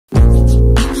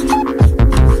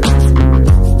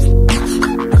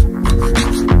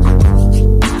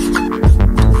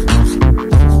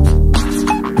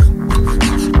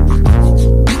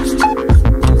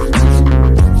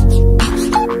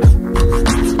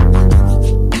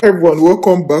Everyone,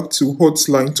 welcome back to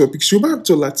Hotline Topics. Yoruba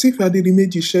actor Lateef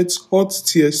Adedimeji sheds hot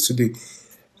tears today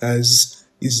as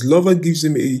his lover gives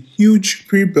him a huge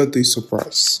pre-birthday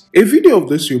surprise. A video of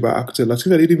this Yoruba actor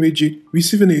Lateef Adedimeji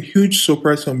receiving a huge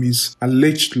surprise from his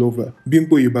alleged lover,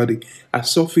 Bimbo Yebade,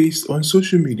 has surfaced on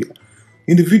social media.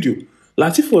 In the video,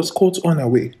 Lateef was caught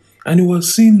unaware and he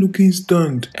was seen looking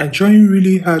stunned and trying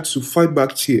really hard to fight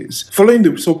back tears following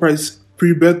the surprise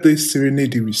pre-birthday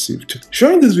serenade he received.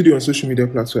 Sharing this video on social media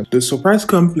platforms, the surprise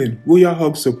complained Royal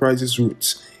Hug surprises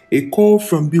roots. A call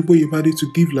from Bimbo Yebade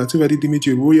to give Lateef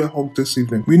Adedimeji a royal hug this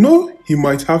evening. We know he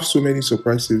might have so many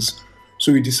surprises,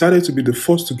 so we decided to be the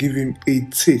first to give him a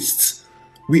taste.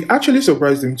 We actually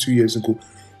surprised him 2 years ago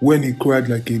when he cried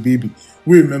like a baby.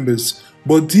 We remembers,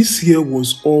 but this year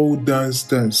was all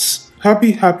dance.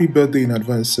 Happy birthday in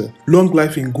advance, sir. Long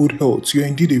life in good health. You're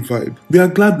indeed a vibe. We are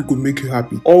glad we could make you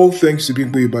happy. All thanks to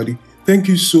Bimbo Yebade. Thank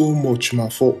you so much, ma,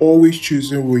 for always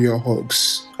choosing royal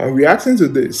hugs. And reacting to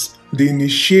this, the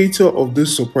initiator of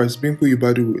this surprise, Bimbo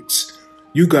Yebade, wrote,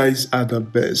 "You guys are the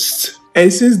best."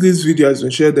 And since this video has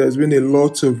been shared, there has been a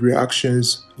lot of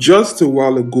reactions. Just a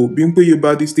while ago, Bimbo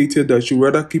Yebade stated that she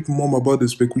would rather keep mum about the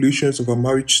speculations of her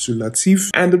marriage to Lateef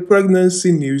and the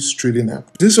pregnancy news trailing her.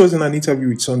 This was in an interview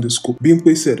with Sunday School.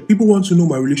 Bimbo said, "People want to know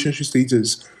my relationship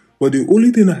status, but the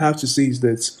only thing I have to say is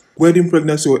that wedding,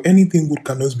 pregnancy, or anything good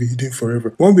cannot be hidden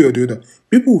forever. One way or the other,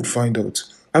 people would find out.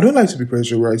 I don't like to be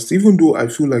pressurized, even though I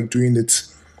feel like doing it.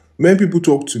 When people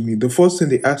talk to me, the first thing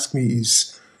they ask me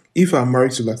is if I'm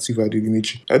married to Lateef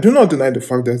Adedimeji. I do not deny the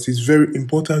fact that it's very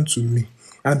important to me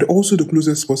and also the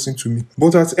closest person to me.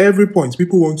 But at every point,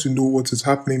 people want to know what is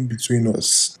happening between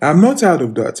us. I'm not tired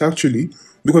of that, actually,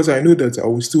 because I know that I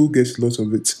will still get a lot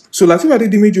of it." So Lateef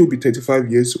Adedimeji will be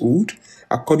 35 years old.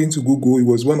 According to Google, he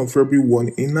was born on February 1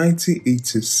 in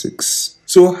 1986.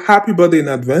 So happy birthday in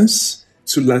advance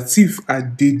to Lateef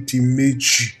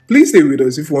Adedimeji. Please stay with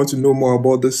us if you want to know more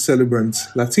about this celebrant,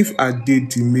 Lateef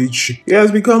Adedimeji. He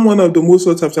has become one of the most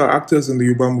sought after actors in the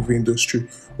Yoruba movie industry,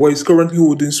 where he's currently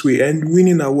holding sway and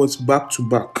winning awards back to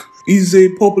back. He's a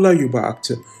popular Yoruba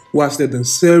actor who has starred in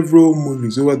several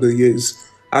movies over the years,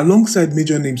 alongside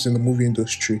major names in the movie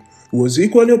industry. He was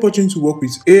equally opportune to work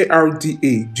with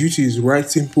ARDA due to his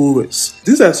writing prowess.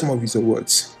 These are some of his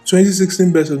awards: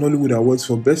 2016 Best on Hollywood Awards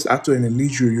for Best Actor in a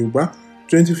Lead Role Yoruba,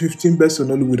 2015 Best on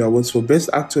Hollywood Awards for Best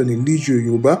Actor in a Lead Role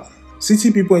Yoruba,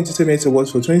 City People Entertainment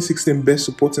Awards for 2016 Best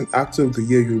Supporting Actor of the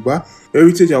Year Yoruba,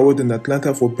 Heritage Award in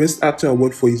Atlanta for Best Actor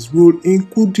Award for his role in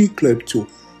Kudi Klepto,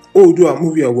 Oodua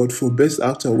Movie Award for Best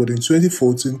Actor Award in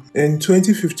 2014 and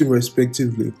 2015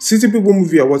 respectively, City People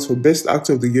Movie Awards for Best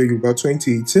Actor of the Year Yoruba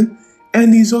 2018,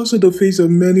 and he's also the face of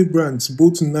many brands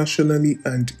both nationally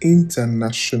and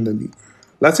internationally.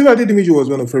 Lateef Adedimeji was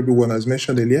born on February 1 as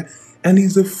mentioned earlier, and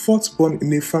he's the fourth born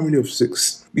in a family of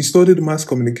 6. He studied mass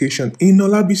communication in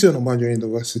Olabisi Onabanjo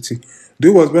University.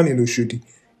 Though he was born in Oshodi,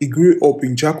 he grew up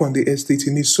in Jakonde Estate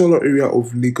in the Solo area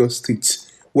of Lagos State,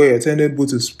 where he attended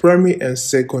both his primary and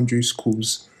secondary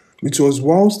schools. It was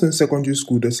whilst in secondary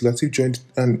school that Lateef joined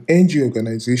an NGO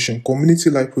organization, Community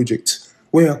Life Project,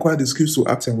 where he acquired the skills to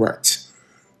act and write.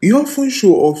 He often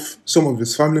shows off some of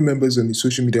his family members on his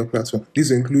social media platform. This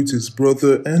includes his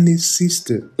brother and his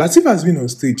sister. Lateef has been on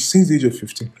stage since the age of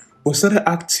 15, but started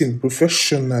acting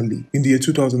professionally in the year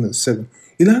 2007.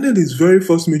 He landed his very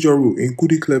first major role in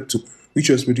Kudi Klepto,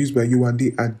 which was produced by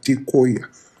Lateef Adedimeji.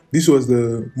 This was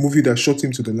the movie that shot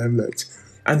him to the limelight,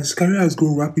 and his career has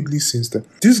grown rapidly since then.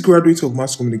 This graduate of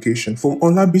mass communication from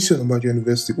Olabisi Onabanjo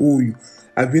University, OU,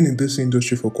 had been in this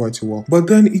industry for quite a while, but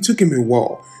then it took him a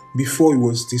while before he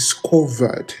was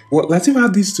discovered. What Lateef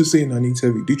had this to say in an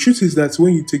interview: "The truth is that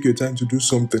when you take your time to do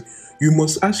something, you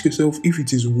must ask yourself if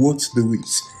it is worth the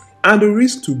wait and the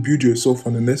risk to build yourself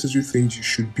on the necessary things you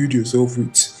should build yourself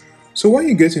with. So when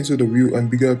you get into the real and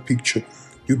bigger picture,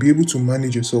 you'll be able to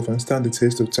manage yourself and stand the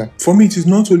test of time." For me, it is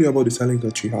not only about the talent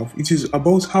that you have, it is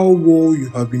about how well you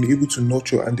have been able to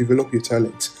nurture and develop your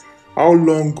talent. How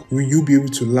long will you be able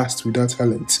to last with that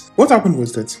talent? What happened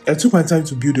was that I took my time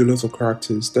to build a lot of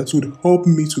characters that would help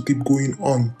me to keep going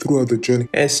on throughout the journey.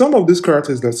 And some of these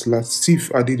characters that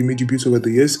Lateef Adedimeji built over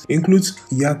the years includes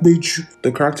Yakbeju,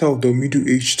 the character of the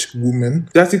middle-aged woman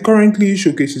that he currently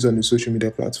showcases on the social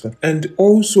media platform, and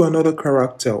also another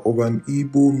character of an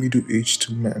Igbo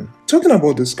middle-aged man. Talking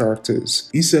about these characters,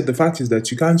 he said the fact is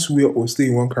that you can't wear or stay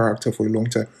in one character for a long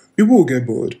time. People will get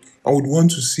bored. I would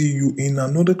want to see you in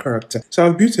another character. So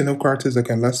I've built enough characters that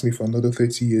can last me for another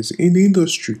 30 years in the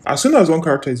industry. As soon as one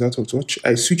character is out of touch,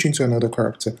 I switch into another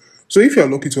character. So if you're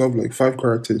lucky to have like 5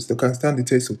 characters that can stand the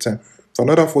test of time for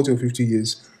another 40 or 50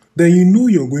 years, then you know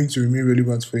you're going to remain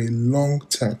relevant for a long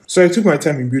time. So I took my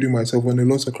time in building myself on a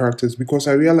lot of characters because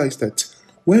I realized that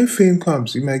when fame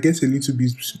comes, it might get a little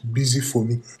bit busy for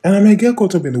me, and I might get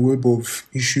caught up in the web of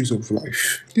issues of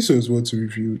life. This was what we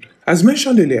reviewed. As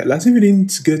mentioned earlier, Lateef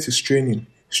didn't get his training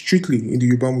strictly in the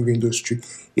Yoruba movie industry.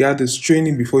 He had his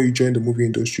training before he joined the movie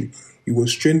industry. He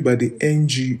was trained by the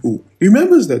NGO. He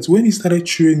remembers that when he started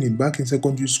training back in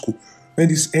secondary school, when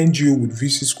this NGO would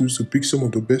visit schools to pick some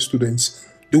of the best students,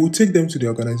 they would take them to the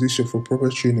organization for proper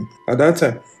training. At that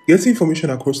time, getting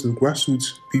information across to the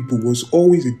grassroots people was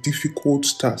always a difficult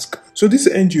task. So this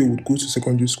NGO would go to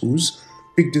secondary schools,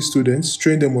 pick the students,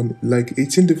 train them on like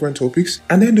 18 different topics,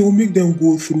 and then they will make them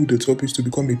go through the topics to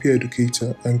become a peer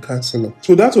educator and counselor.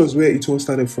 So that was where it all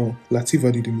started from Lateef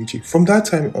Adedimeji. From that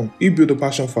time on, he built a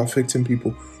passion for affecting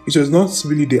people. It was not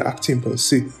really the acting per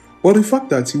se, but the fact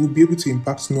that he would be able to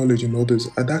impact knowledge in others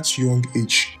at that young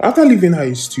age. After leaving high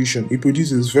institution, he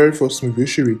produced his very first movie,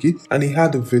 Oshireki, and he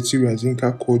had the veterans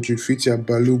Yinka Quadri, Fathia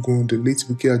Balogun, the late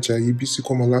Buki Ajayi, Bisi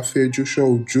Komolafe, Joshua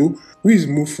Ojo, who is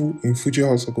Mufu in Fuji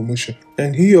House of Commotion,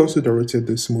 and he also directed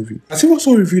this movie. As he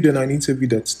also revealed in an interview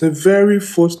that the very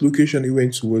first location he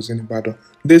went to was in Ibadan.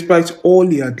 Despite all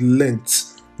he had learnt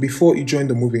before he joined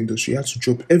the movie industry, he had to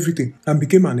drop everything and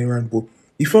became an errand boy.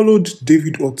 He followed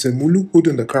David Otemulu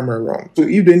holding the camera around. So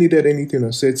if they needed anything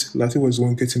on set, Lateef was the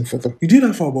one getting photo. He did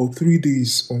that for about 3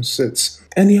 days on set,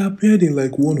 and he appeared in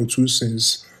like 1 or 2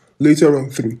 scenes, later on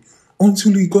 3,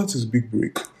 until he got his big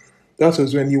break. That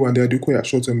was when he and the Adekoya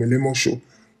shot a Melemo show. He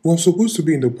was supposed to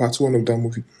be in the part 1 of that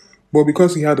movie, but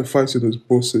because he had a fight with his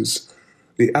bosses,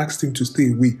 they asked him to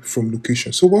stay away from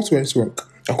location. So what went wrong?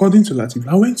 According to Lateef,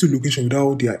 I went to location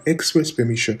without their express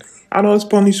permission, and I was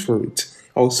punished for it.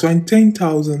 I was fined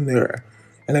 10,000 naira,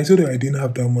 and I told them I didn't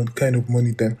have that kind of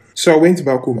money then. So I went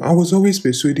back home. I was always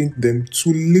persuading them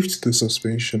to lift the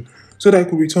suspension so that I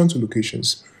could return to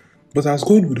locations. But as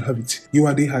God would have it, you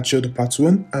and they had shot the part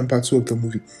 1 and part 2 of the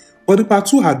movie. But the part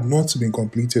 2 had not been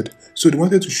completed, so they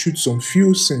wanted to shoot some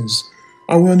few scenes.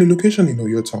 And we were on the location in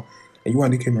Oyotown, and you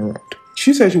and they came around.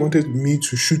 She said she wanted me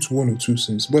to shoot 1 or 2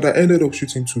 scenes, but I ended up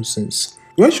shooting 2 scenes.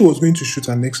 When she was going to shoot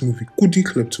her next movie, Kudi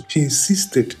Klepto, she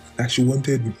insisted that she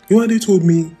wanted me. Yewande told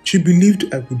me she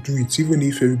believed I could do it even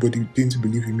if everybody didn't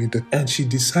believe in me, and she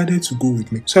decided to go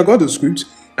with me. So I got the script,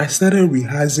 I started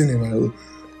rehearsing in my room,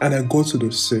 and I got to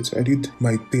the set, I did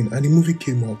my thing, and the movie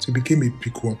came out. It became a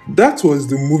big one. That was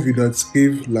the movie that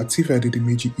gave Lateef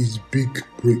Adedimeji his big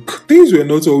break. Things were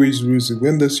not always rosy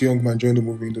when this young man joined the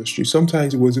movie industry.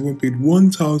 Sometimes he was even paid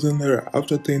 1,000 naira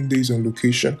after 10 days on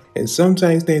location, and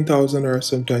sometimes 10,000 naira,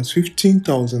 sometimes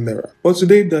 15,000 naira. But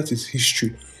today, that is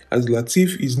history, as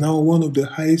Lateef is now one of the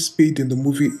highest paid in the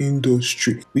movie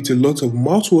industry with a lot of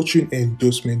mouth-watering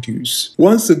endorsement deals.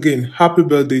 Once again, happy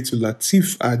birthday to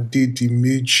Lateef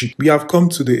Adedimeji. We have come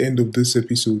to the end of this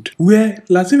episode, where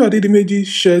Lateef Adedimeji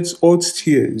sheds hot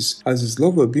tears as his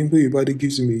lover Bimbo Yebade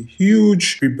gives him a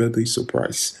huge pre-birthday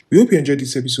surprise. We hope you enjoyed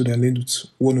this episode and learned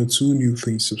 1 or 2 new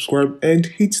things. Subscribe and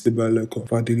hit the bell icon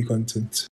for our daily content.